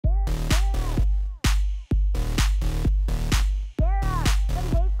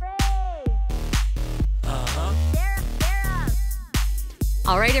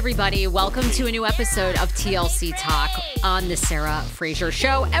All right, everybody, welcome to a new episode of TLC Talk on the Sarah Fraser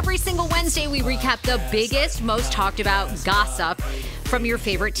Show. Every single Wednesday, we recap the biggest, most talked about gossip from your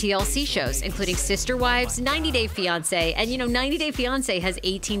favorite TLC shows, including Sister Wives, 90 Day Fiancé, and 90 Day Fiancé has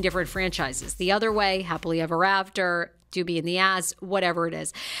 18 different franchises. The Other Way, Happily Ever After, Doobie in the Ass, whatever it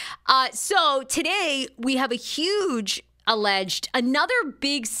is. So today, we have a huge another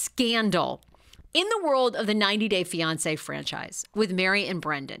big scandal in the world of the 90 Day Fiancé franchise with Mary and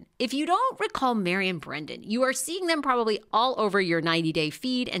Brandan. If you don't recall Mary and Brandan, you are seeing them probably all over your 90 Day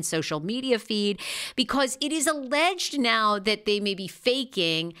feed and social media feed because it is alleged now that they may be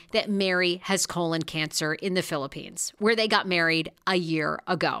faking that Mary has colon cancer in the Philippines, where they got married a year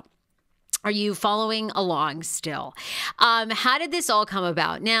ago. Are you following along still? How did this all come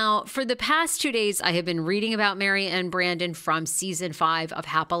about? Now, for the past 2 days, I have been reading about Mary and Brandan from season 5 of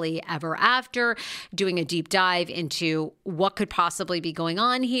Happily Ever After, doing a deep dive into what could possibly be going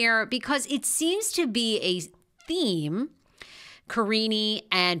on here, because it seems to be a theme. Karine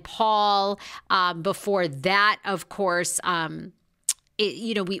and Paul, before that, of course,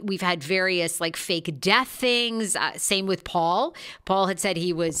 we've had various fake death things. Same with Paul. Paul had said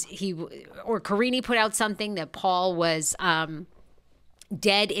or Karine put out something that Paul was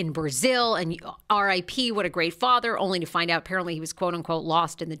dead in Brazil and RIP, what a great father, only to find out apparently he was quote unquote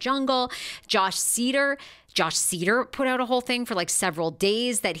lost in the jungle. Josh Cedar put out a whole thing for several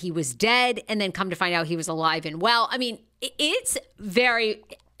days that he was dead and then come to find out he was alive and well. I mean,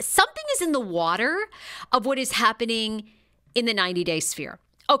 something is in the water of what is happening in the 90 Day sphere.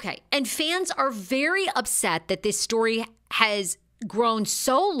 Okay, and fans are very upset that this story has grown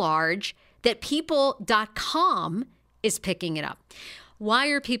so large that people.com is picking it up. Why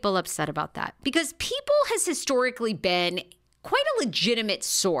are people upset about that? Because People has historically been quite a legitimate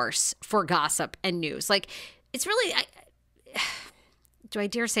source for gossip and news. It's really, do I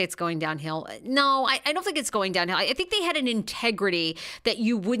dare say it's going downhill? No, I don't think it's going downhill. I think they had an integrity that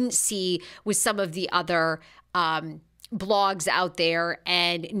you wouldn't see with some of the other blogs out there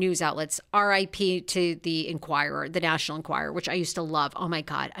and news outlets. RIP to the Inquirer, the National Enquirer, which I used to love. Oh my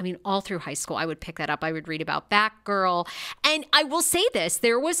God. I mean, all through high school, I would pick that up. I would read about Batgirl. And I will say this,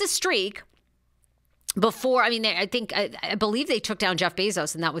 there was a streak before, I believe they took down Jeff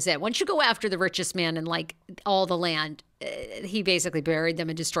Bezos and that was it. Once you go after the richest man and all the land, he basically buried them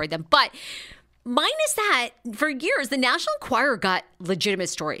and destroyed them. But minus that, for years, the National Enquirer got legitimate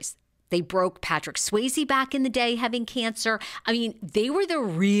stories. They broke Patrick Swayze back in the day having cancer. I mean, they were the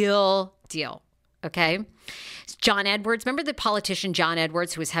real deal, okay? John Edwards, remember the politician John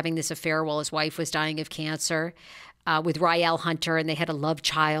Edwards who was having this affair while his wife was dying of cancer with Rael Hunter, and they had a love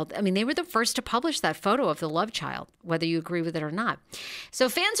child? I mean, they were the first to publish that photo of the love child, whether you agree with it or not. So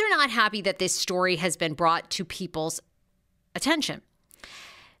fans are not happy that this story has been brought to people's attention.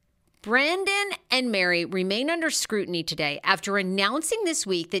 Brandan and Mary remain under scrutiny today after announcing this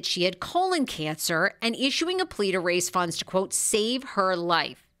week that she had colon cancer and issuing a plea to raise funds to, quote, save her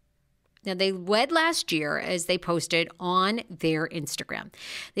life. Now, they wed last year, as they posted on their Instagram.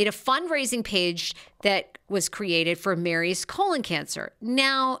 They had a fundraising page that was created for Mary's colon cancer.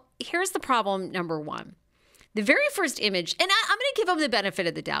 Now, here's the problem, number one. The very first image, and I'm going to give them the benefit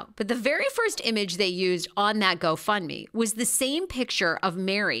of the doubt, but the very first image they used on that GoFundMe was the same picture of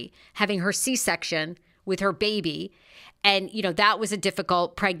Mary having her C-section with her baby. And, that was a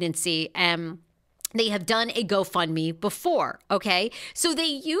difficult pregnancy. And they have done a GoFundMe before, okay? So they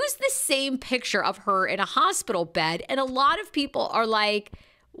used the same picture of her in a hospital bed. And a lot of people are like,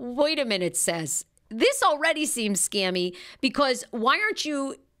 wait a minute, sis. This already seems scammy because why aren't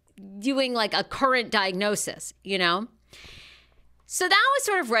you doing a current diagnosis, So that was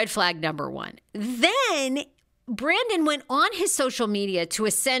sort of red flag number one. Then Brandan went on his social media to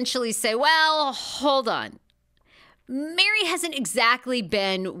essentially say, well, hold on. Mary hasn't exactly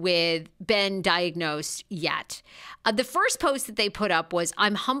been diagnosed yet. The first post that they put up was,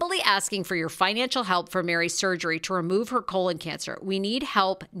 I'm humbly asking for your financial help for Mary's surgery to remove her colon cancer. We need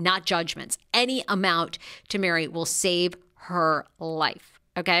help, not judgments. Any amount to Mary will save her life.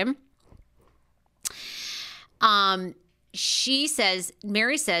 Okay. Mary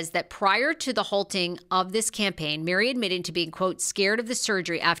says that prior to the halting of this campaign, Mary admitted to being, quote, scared of the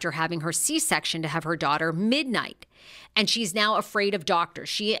surgery after having her C-section to have her daughter midnight. And she's now afraid of doctors.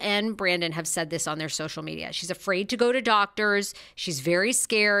 She and Brandan have said this on their social media. She's afraid to go to doctors. She's very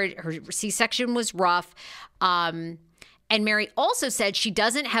scared. Her C-section was rough. And Mary also said she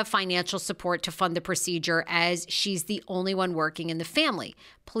doesn't have financial support to fund the procedure as she's the only one working in the family.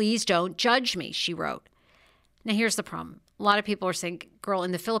 Please don't judge me, she wrote. Now, here's the problem. A lot of people are saying, girl,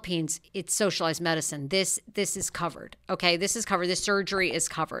 in the Philippines, it's socialized medicine. This is covered. Okay, this is covered. This surgery is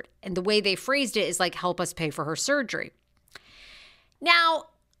covered. And the way they phrased it is like, help us pay for her surgery. Now,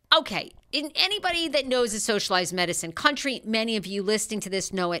 okay, anybody that knows a socialized medicine country, many of you listening to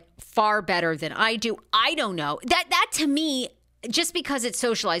this know it far better than I do. I don't know. That to me, just because it's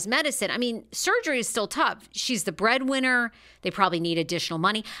socialized medicine, I mean, surgery is still tough. She's the breadwinner. They probably need additional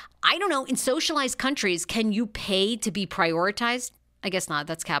money. I don't know. In socialized countries, can you pay to be prioritized? I guess not.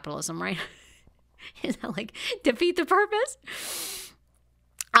 That's capitalism, right? Is that like defeat the purpose?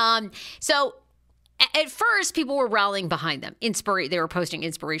 So at first, people were rallying behind them. They were posting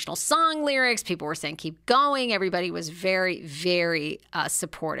inspirational song lyrics. People were saying, keep going. Everybody was very, very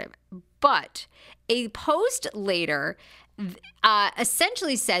supportive. But a post later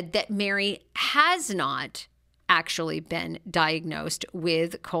essentially said that Mary has not actually been diagnosed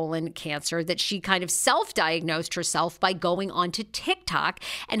with colon cancer, that she kind of self-diagnosed herself by going onto TikTok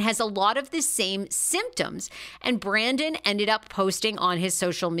and has a lot of the same symptoms. And Brandan ended up posting on his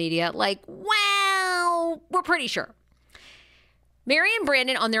social media like, well, we're pretty sure. Mary and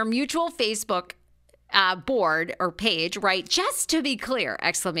Brandan on their mutual Facebook board or page, right? Just to be clear,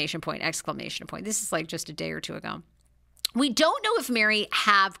 exclamation point, exclamation point. This is like just a day or two ago. We don't know if Mary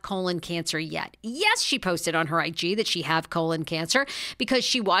have colon cancer yet. Yes, she posted on her IG that she have colon cancer because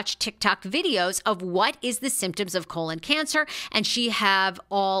she watched TikTok videos of what is the symptoms of colon cancer, and she have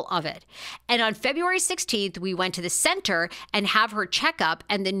all of it. And on February 16th, we went to the center and have her checkup,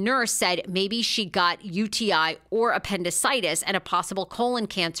 and the nurse said maybe she got UTI or appendicitis and a possible colon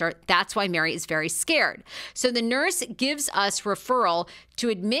cancer. That's why Mary is very scared. So the nurse gives us referral to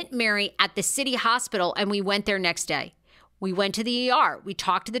admit Mary at the city hospital, and we went there next day. We went to the ER. We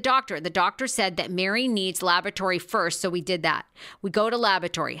talked to the doctor. The doctor said that Mary needs laboratory first, so we did that. We go to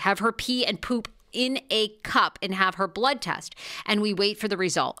laboratory, have her pee and poop in a cup and have her blood test, and we wait for the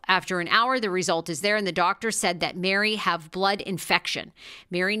result. After an hour, the result is there, and the doctor said that Mary have blood infection.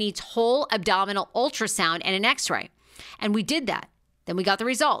 Mary needs whole abdominal ultrasound and an x-ray, and we did that. Then we got the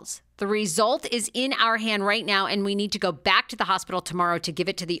results. The result is in our hand right now, and we need to go back to the hospital tomorrow to give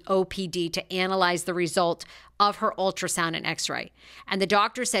it to the OPD to analyze the result of her ultrasound and x-ray. And the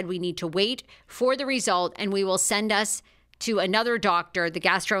doctor said we need to wait for the result, and we will send us to another doctor, the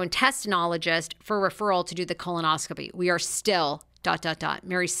gastrointestinologist, for referral to do the colonoscopy. We are still, ...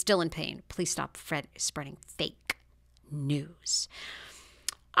 Mary's still in pain. Please stop spreading fake news.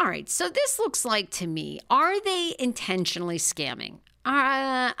 All right, so this looks like to me, are they intentionally scamming?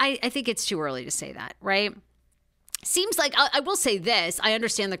 I think it's too early to say that, right? Seems like, I will say this, I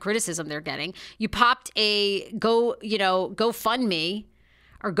understand the criticism they're getting. You popped a GoFundMe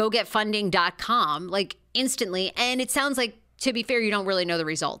or gogetfunding.com like instantly, and it sounds like, to be fair, you don't really know the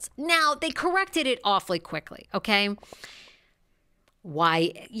results. Now, they corrected it awfully quickly, okay?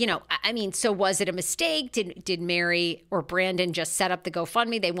 Why, so was it a mistake? Did Mary or Brandan just set up the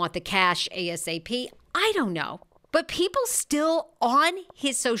GoFundMe? They want the cash ASAP? I don't know. But people still on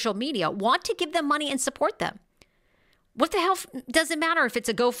his social media want to give them money and support them. What the hell does it matter if it's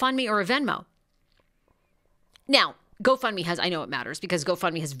a GoFundMe or a Venmo? Now, GoFundMe I know it matters because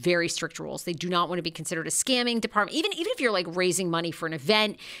GoFundMe has very strict rules. They do not want to be considered a scamming department. Even if you're like raising money for an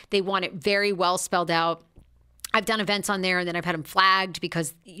event, they want it very well spelled out. I've done events on there and then I've had them flagged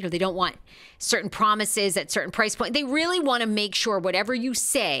because, they don't want certain promises at certain price point. They really want to make sure whatever you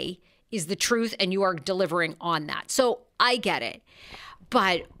say is the truth and you are delivering on that. So I get it.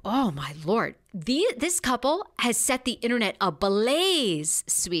 But, oh my Lord, this couple has set the internet ablaze,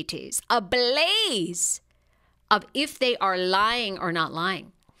 sweeties, ablaze of if they are lying or not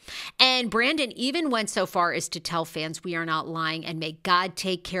lying. And Brandan even went so far as to tell fans, we are not lying and may God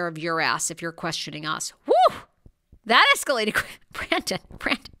take care of your ass if you're questioning us. Woo! That escalated. Brandan,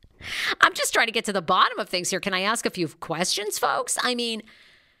 I'm just trying to get to the bottom of things here. Can I ask a few questions, folks? I mean,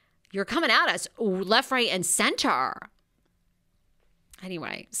 you're coming at us left, right, and center.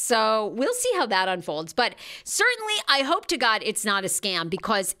 Anyway, so we'll see how that unfolds. But certainly, I hope to God it's not a scam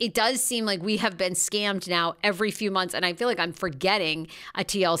because it does seem like we have been scammed now every few months. And I feel like I'm forgetting a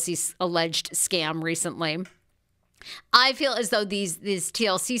TLC alleged scam recently. I feel as though these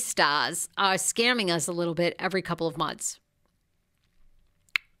TLC stars are scamming us a little bit every couple of months.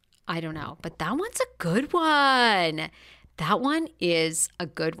 I don't know, but that one's a good one. That one is a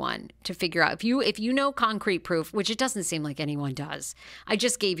good one to figure out. If you know concrete proof, which it doesn't seem like anyone does. I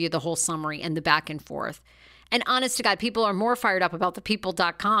just gave you the whole summary and the back and forth. And honest to God, people are more fired up about the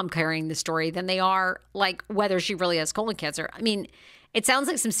people.com carrying the story than they are like whether she really has colon cancer. I mean, it sounds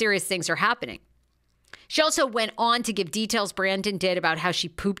like some serious things are happening. She also went on to give details, Brandan did, about how she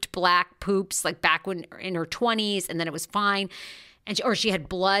pooped black poops like back when in her 20s, and then it was fine. And she had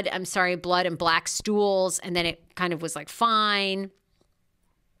blood and black stools, and then it kind of was like fine.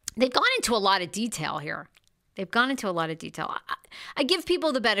 They've gone into a lot of detail here. I give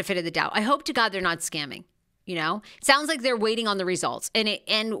people the benefit of the doubt. I hope to God they're not scamming. Sounds like they're waiting on the results,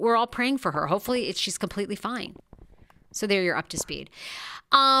 and we're all praying for her. Hopefully she's completely fine. So there, you're up to speed.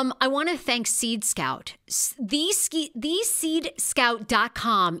 I want to thank Seed Scout.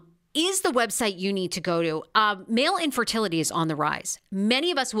 TheSeedScout.com is the website you need to go to. Male infertility is on the rise.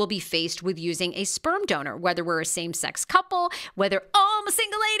 Many of us will be faced with using a sperm donor, whether we're a same-sex couple, my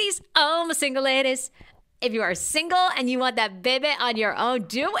single ladies. If you are single and you want that baby on your own,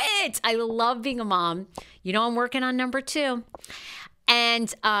 do it. I love being a mom. I'm working on number 2.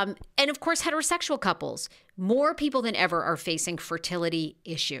 And of course, heterosexual couples. More people than ever are facing fertility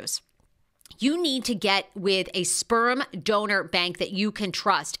issues. You need to get with a sperm donor bank that you can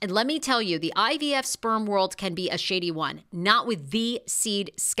trust. And let me tell you, the IVF sperm world can be a shady one, not with the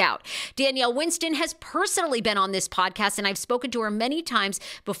Seed Scout. Danielle Winston has personally been on this podcast, and I've spoken to her many times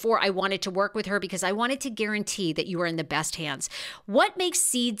before I wanted to work with her because I wanted to guarantee that you are in the best hands. What makes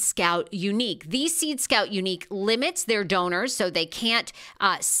Seed Scout unique? The Seed Scout unique limits their donors so they can't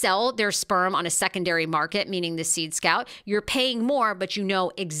sell their sperm on a secondary market, meaning the Seed Scout. You're paying more, but you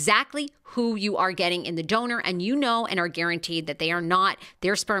know exactly who you are getting in the donor, and and are guaranteed that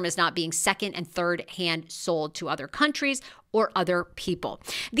their sperm is not being second and third hand sold to other countries or other people.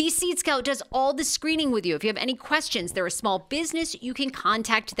 The Seed Scout does all the screening with you. If you have any questions, they're a small business. You can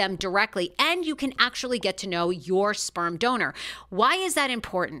contact them directly, and you can actually get to know your sperm donor. Why is that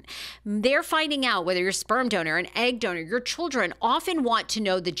important? They're finding out whether your sperm donor, an egg donor, your children often want to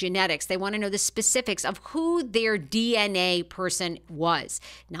know the genetics. They want to know the specifics of who their DNA person was.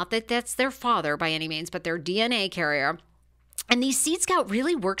 Not that that's their father by any means, but their DNA carrier. And the Seed Scout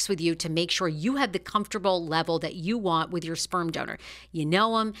really works with you to make sure you have the comfortable level that you want with your sperm donor. You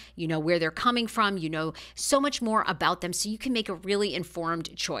know them, you know where they're coming from, you know so much more about them so you can make a really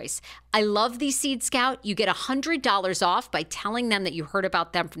informed choice. I love the Seed Scout. You get $100 off by telling them that you heard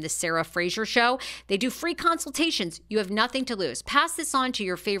about them from the Sarah Fraser Show. They do free consultations. You have nothing to lose. Pass this on to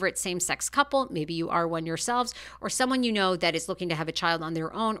your favorite same-sex couple. Maybe you are one yourselves, or someone you know that is looking to have a child on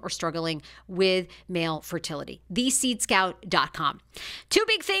their own or struggling with male fertility. TheSeedScout.com. Two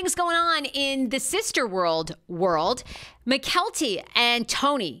big things going on in the sister world. Mykelti and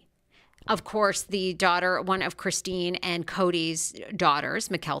Tony, of course, the daughter, one of Christine and Kody's daughters,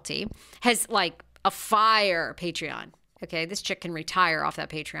 Mykelti, has like a fire Patreon. Okay, this chick can retire off that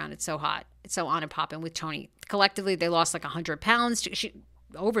Patreon. It's so hot. It's so on and popping with Tony. Collectively, they lost like 100 pounds.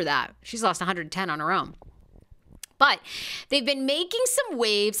 Over that. She's lost 110 on her own. But they've been making some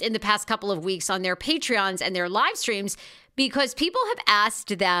waves in the past couple of weeks on their Patreons and their live streams because people have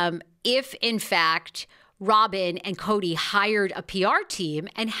asked them if, in fact, Robyn and Kody hired a PR team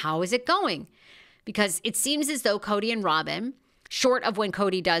and how is it going? Because it seems as though Kody and Robyn, short of when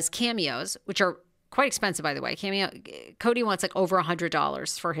Kody does cameos, which are quite expensive, by the way. Kody wants like over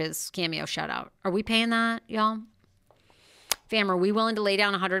 $100 for his cameo shout out. Are we paying that, y'all? Fam, are we willing to lay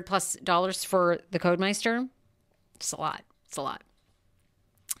down $100+ for the Codemeister? It's a lot. It's a lot.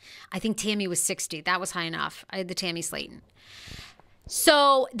 I think Tammy was 60. That was high enough. I had the Tammy Slayton.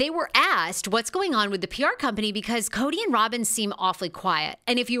 So they were asked what's going on with the PR company because Kody and Robyn seem awfully quiet.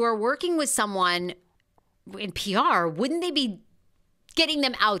 And if you are working with someone in PR, wouldn't they be getting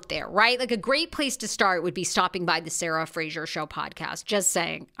them out there, right? Like a great place to start would be stopping by the Sarah Fraser Show podcast. Just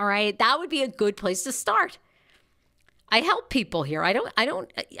saying, all right? That would be a good place to start. I help people here.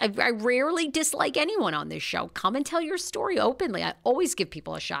 I rarely dislike anyone on this show. Come and tell your story openly. I always give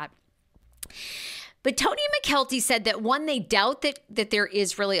people a shot. But Tony and Mykelti said that one, they doubt that there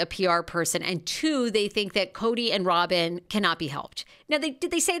is really a PR person, and two, they think that Kody and Robyn cannot be helped. Now, did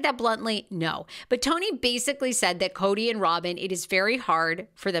they say that bluntly? No. But Tony basically said that Kody and Robyn, it is very hard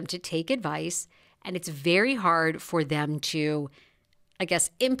for them to take advice, and it's very hard for them to, I guess,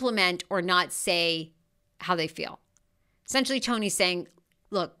 implement or not say how they feel. Essentially, Tony's saying,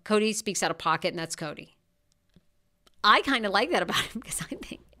 look, Kody speaks out of pocket, and that's Kody. I kind of like that about him because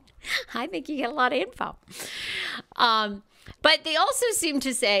I think you get a lot of info. But they also seem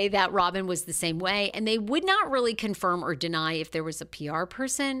to say that Robyn was the same way, and they would not really confirm or deny if there was a PR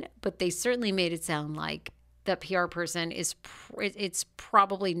person, but they certainly made it sound like the PR person it's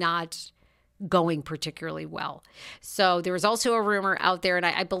probably not going particularly well. So there was also a rumor out there, and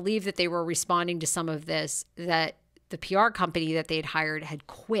I believe that they were responding to some of this, that the PR company that they had hired had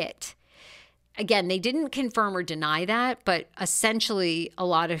quit. Again, they didn't confirm or deny that, but essentially a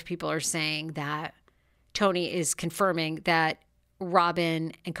lot of people are saying that Tony is confirming that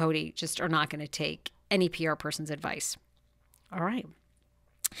Robyn and Kody just are not going to take any PR person's advice. All right.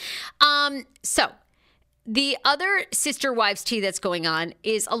 So the other sister wives tea that's going on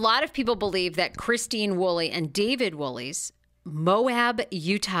is a lot of people believe that Christine Woolley and David Woolley's Moab,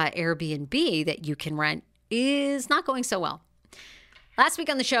 Utah Airbnb that you can rent is not going so well. Last week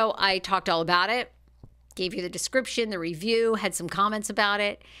on the show, I talked all about it, gave you the description, the review, had some comments about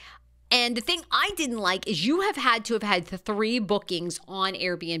it. And the thing I didn't like is you have had to have had 3 bookings on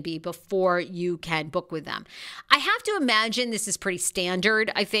Airbnb before you can book with them. I have to imagine this is pretty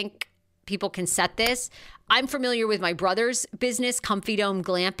standard. I think people can set this. I'm familiar with my brother's business, Comfy Dome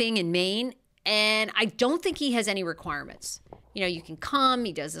Glamping in Maine, and I don't think he has any requirements. You know, you can come,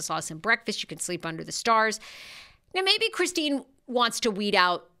 he does this awesome breakfast, you can sleep under the stars. Now, maybe Christine wants to weed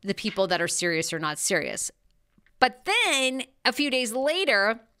out the people that are serious or not serious. But then a few days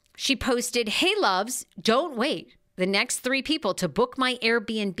later, she posted, "Hey, loves, don't wait. The next 3 people to book my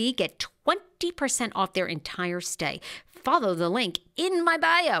Airbnb get 20% off their entire stay. Follow the link in my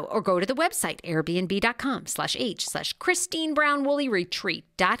bio or go to the website,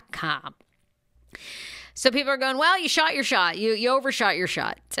 airbnb.com/h/ChristineBrownWooleyRetreat.com. So people are going, well, you shot your shot. You overshot your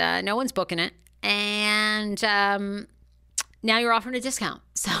shot. No one's booking it. And now you're offering a discount.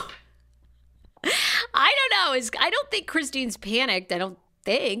 So I don't know. I don't think Christine's panicked. I don't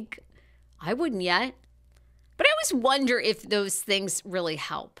think. I wouldn't yet. But I always wonder if those things really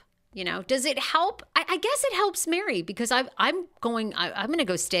help. You know, does it help? I guess it helps Mary because I'm going to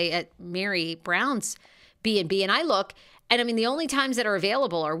go stay at Mary Brown's B&B, and I look, and I mean, the only times that are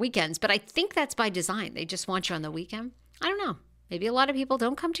available are weekends, but I think that's by design. They just want you on the weekend. I don't know. Maybe a lot of people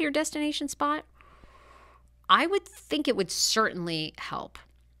don't come to your destination spot. I would think it would certainly help.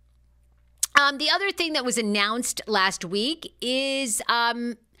 The other thing that was announced last week is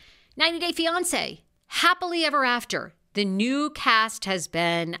 90 Day Fiancé, Happily Ever After. The new cast has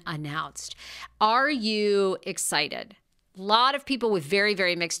been announced. Are you excited? A lot of people with very,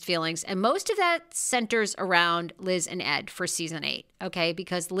 very mixed feelings, and most of that centers around Liz and Ed for season 8, okay?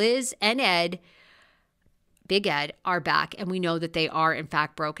 Because Liz and Ed, Big Ed, are back, and we know that they are, in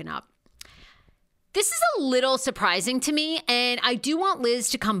fact, broken up. This is a little surprising to me, and I do want Liz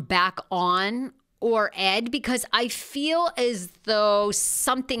to come back on, or Ed, because I feel as though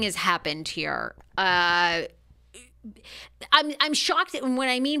something has happened here. I'm shocked. And what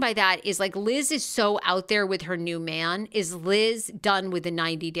I mean by that is like Liz is so out there with her new man. Is Liz done with the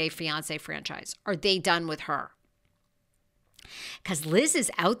 90 Day Fiancé franchise? Are they done with her? Because Liz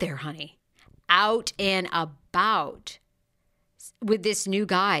is out there, honey, out and about with this new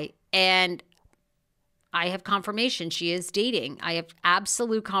guy. And I have confirmation she is dating. I have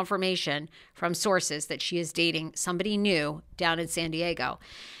absolute confirmation from sources that she is dating somebody new down in San Diego.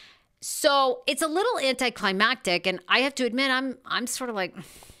 So it's a little anticlimactic, and I have to admit, I'm sort of like,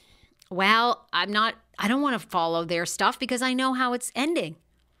 well, I don't want to follow their stuff because I know how it's ending.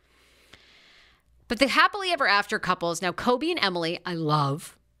 But the Happily Ever After couples, now Kobe and Emily, I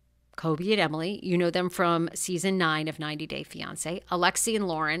love Kobe and Emily. You know them from season 9 of 90 Day Fiancé. Alexi and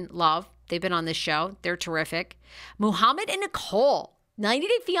Lauren, love. They've been on this show. They're terrific. Muhammad and Nicole, 90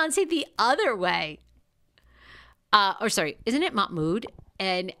 Day Fiancé the other way. Isn't it Mahmoud?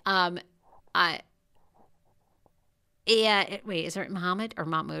 And wait, is it Muhammad or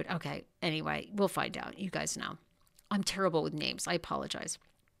Mahmoud? Okay. Anyway, we'll find out. You guys know. I'm terrible with names. I apologize.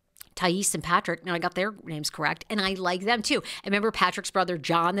 Thais and Patrick. Now I got their names correct, and I like them too. I remember Patrick's brother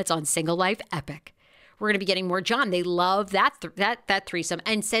John, that's on Single Life. Epic. We're going to be getting more John. They love that threesome.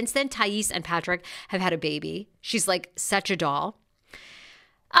 And since then, Thais and Patrick have had a baby. She's like such a doll.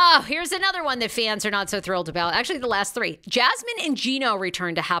 Oh, here's another one that fans are not so thrilled about. Actually, the last 3. Jasmine and Gino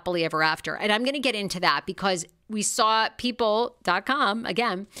returned to Happily Ever After. And I'm going to get into that because we saw people.com,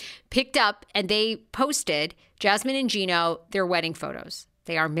 again, picked up and they posted Jasmine and Gino, their wedding photos.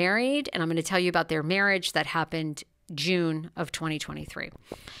 They are married, and I'm going to tell you about their marriage that happened June of 2023.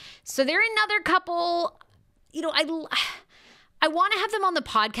 So they're another couple, you know, I want to have them on the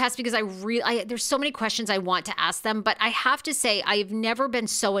podcast because there's so many questions I want to ask them, but I have to say I've never been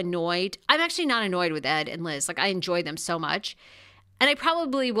so annoyed. I'm actually not annoyed with Ed and Liz. Like I enjoy them so much. And I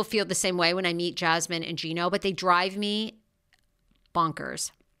probably will feel the same way when I meet Jasmine and Gino, but they drive me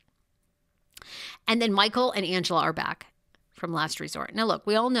bonkers. And then Michael and Angela are back from Last Resort. Now look,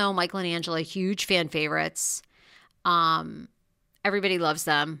 we all know Michael and Angela, huge fan favorites. Everybody loves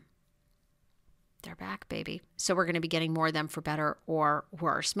them. They're back, baby. So we're going to be getting more of them for better or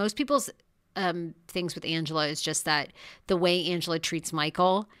worse. Most people's things with Angela is just that the way Angela treats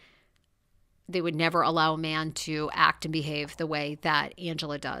Michael, they would never allow a man to act and behave the way that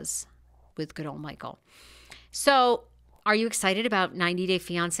Angela does. with good old Michael. So are you excited about 90 Day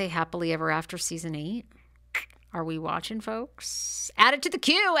Fiancé Happily Ever After Season 8? Are we watching, folks? Add it to the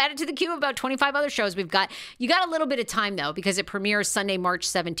queue. Add it to the queue of about 25 other shows we've got. You got a little bit of time, though, because it premieres Sunday, March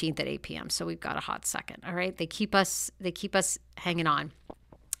 17th at 8 p.m. So we've got a hot second. All right. They keep us hanging on.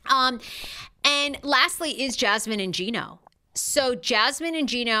 And lastly is Jasmine and Gino. So Jasmine and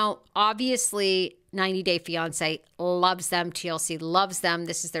Gino, obviously 90 Day Fiancé loves them. TLC loves them.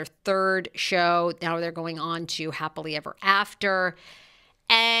 This is their third show. Now they're going on to Happily Ever After.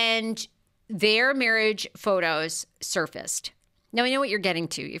 And their marriage photos surfaced. Now, I know what you're getting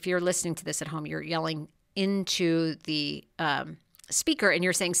to. If you're listening to this at home, you're yelling into the speaker and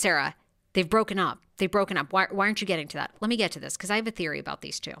you're saying, Sarah, they've broken up. They've broken up. Why aren't you getting to that? Let me get to this because I have a theory about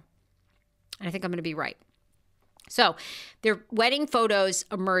these two. And I think I'm going to be right. So their wedding photos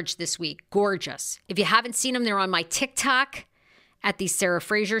emerged this week. Gorgeous. If you haven't seen them, they're on my TikTok at the Sarah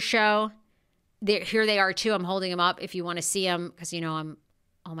Fraser Show. Here they are, too. I'm holding them up if you want to see them because,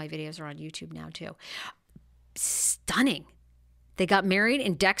 all my videos are on YouTube now, too. Stunning. They got married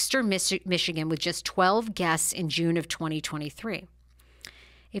in Dexter, Michigan with just 12 guests in June of 2023.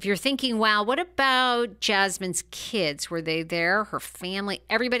 If you're thinking, wow, what about Jasmine's kids? Were they there? Her family?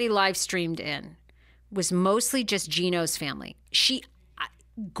 Everybody live streamed in. Was mostly just Gino's family. She,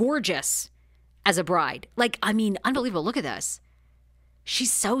 gorgeous as a bride. Unbelievable. Look at this.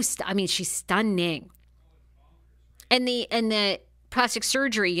 She's she's stunning. And the plastic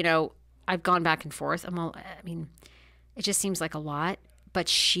surgery, I've gone back and forth. It just seems like a lot, but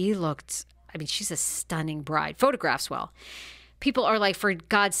she's a stunning bride. Photographs well. People are like, for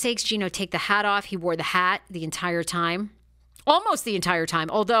God's sakes, Gino, take the hat off. He wore the hat the entire time, almost the entire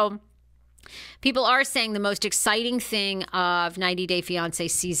time. Although people are saying the most exciting thing of 90 Day Fiancé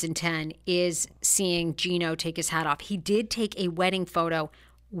Season 10 is seeing Gino take his hat off. He did take a wedding photo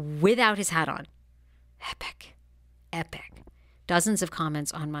without his hat on. Epic. Dozens of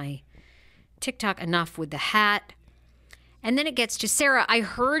comments on my TikTok. Enough with the hat. And then it gets to Sarah. I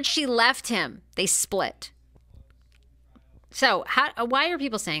heard she left him. They split. So why are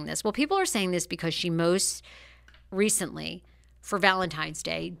people saying this? Well, people are saying this because she most recently, for Valentine's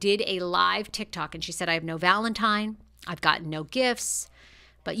Day, did a live TikTok. And she said, I have no Valentine. I've gotten no gifts.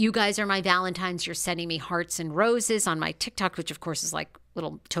 But you guys are my Valentines. You're sending me hearts and roses on my TikTok, which, of course, is like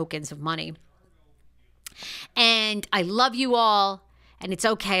little tokens of money. And I love you all, and it's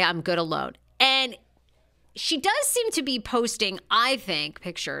okay, I'm good alone. And she does seem to be posting, I think,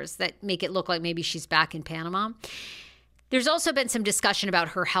 pictures that make it look like maybe she's back in Panama. There's also been some discussion about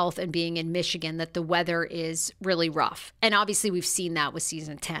her health and being in Michigan, that the weather is really rough. And obviously we've seen that with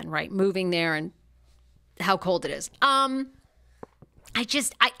season 10, right? Moving there and how cold it is. I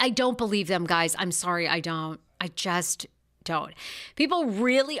don't believe them, guys. I'm sorry, I don't. I just don't. People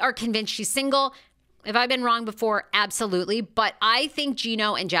really are convinced she's single. Have I been wrong before? Absolutely. But I think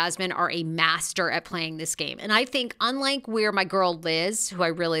Gino and Jasmine are a master at playing this game. And I think, unlike where my girl Liz, who I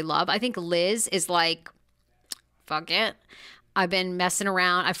really love, I think Liz is like, fuck it. I've been messing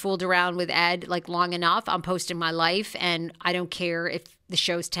around. I fooled around with Ed like long enough. I'm posting my life and I don't care if the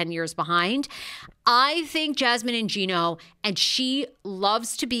show's 10 years behind. I think Jasmine and Gino, and she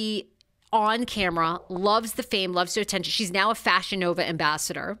loves to be on camera, loves the fame, loves the attention. She's now a Fashion Nova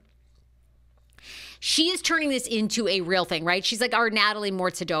ambassador. She is turning this into a real thing, right? She's like our Natalie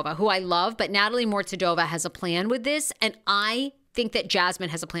Mortadova, who I love, but Natalie Mortadova has a plan with this, and I think that Jasmine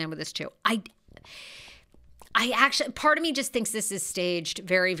has a plan with this too. I actually, part of me just thinks this is staged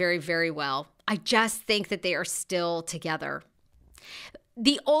very, very, very well. I just think that they are still together.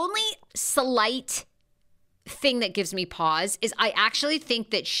 The only slight thing that gives me pause is I actually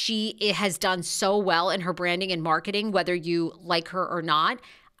think that she has done so well in her branding and marketing, whether you like her or not.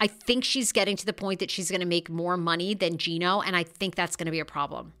 I think she's getting to the point that she's going to make more money than Gino, and I think that's going to be a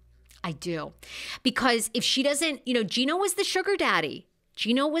problem. I do. Because if she doesn't, Gino was the sugar daddy.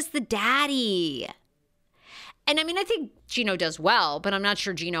 Gino was the daddy. And I think Gino does well, but I'm not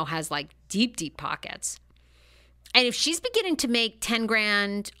sure Gino has like deep, deep pockets. And if she's beginning to make 10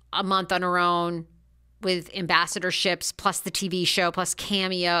 grand a month on her own with ambassadorships, plus the TV show, plus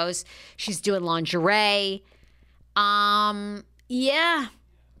cameos, she's doing lingerie. Yeah.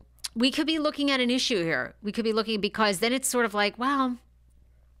 We could be looking at an issue here. We could be looking, because then it's sort of like, well,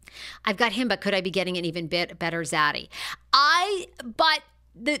 I've got him, but could I be getting an even better zaddy? But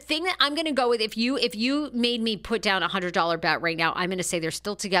the thing that I'm going to go with, if you made me put down $100 bet right now, I'm going to say they're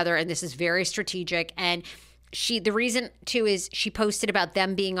still together, and this is very strategic. And the reason too is she posted about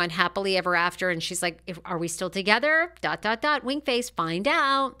them being on Happily Ever After, and she's like, are we still together? ... Wink face, find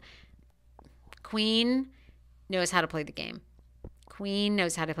out. Queen knows how to play the game. Queen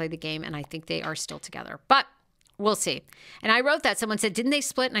knows how to play the game, and I think they are still together. But we'll see. And I wrote that. Someone said, didn't they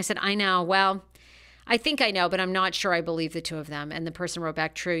split? And I said, I know. Well, I think I know, but I'm not sure I believe the two of them. And the person wrote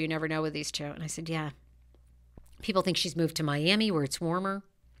back, true, you never know with these two. And I said, yeah. People think she's moved to Miami where it's warmer.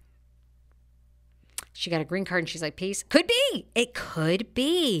 She got a green card and she's like, peace. Could be. It could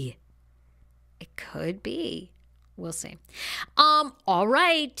be. It could be. We'll see. All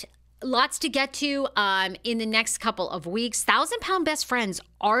right. Lots to get to in the next couple of weeks. 1,000-pound best friends,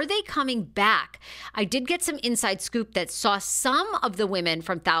 are they coming back? I did get some inside scoop that saw some of the women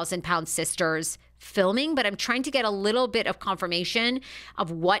from 1,000-pound sisters filming, but I'm trying to get a little bit of confirmation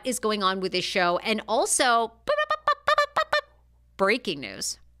of what is going on with this show. And also, breaking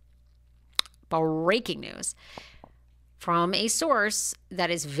news. Breaking news. From a source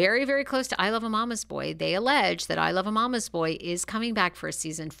that is very, very close to I Love a Mama's Boy, they allege that I Love a Mama's Boy is coming back for a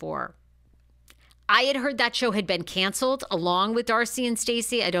season 4. I had heard that show had been canceled along with Darcy and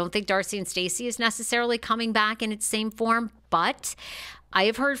Stacey. I don't think Darcy and Stacey is necessarily coming back in its same form, but I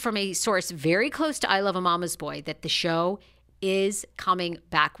have heard from a source very close to I Love a Mama's Boy that the show is coming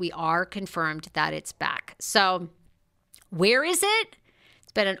back. We are confirmed that it's back. So where is it?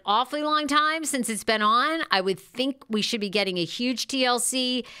 It's been an awfully long time since it's been on. I would think we should be getting a huge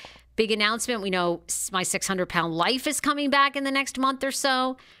TLC big announcement. We know My 600-Pound Life is coming back in the next month or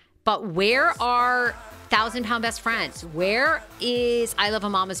so. But where are 1,000-Pound Best Friends? Where is I Love a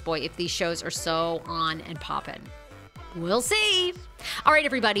Mama's Boy if these shows are so on and popping? We'll see. All right,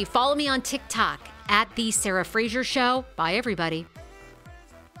 everybody, follow me on TikTok at The Sarah Fraser Show. Bye, everybody.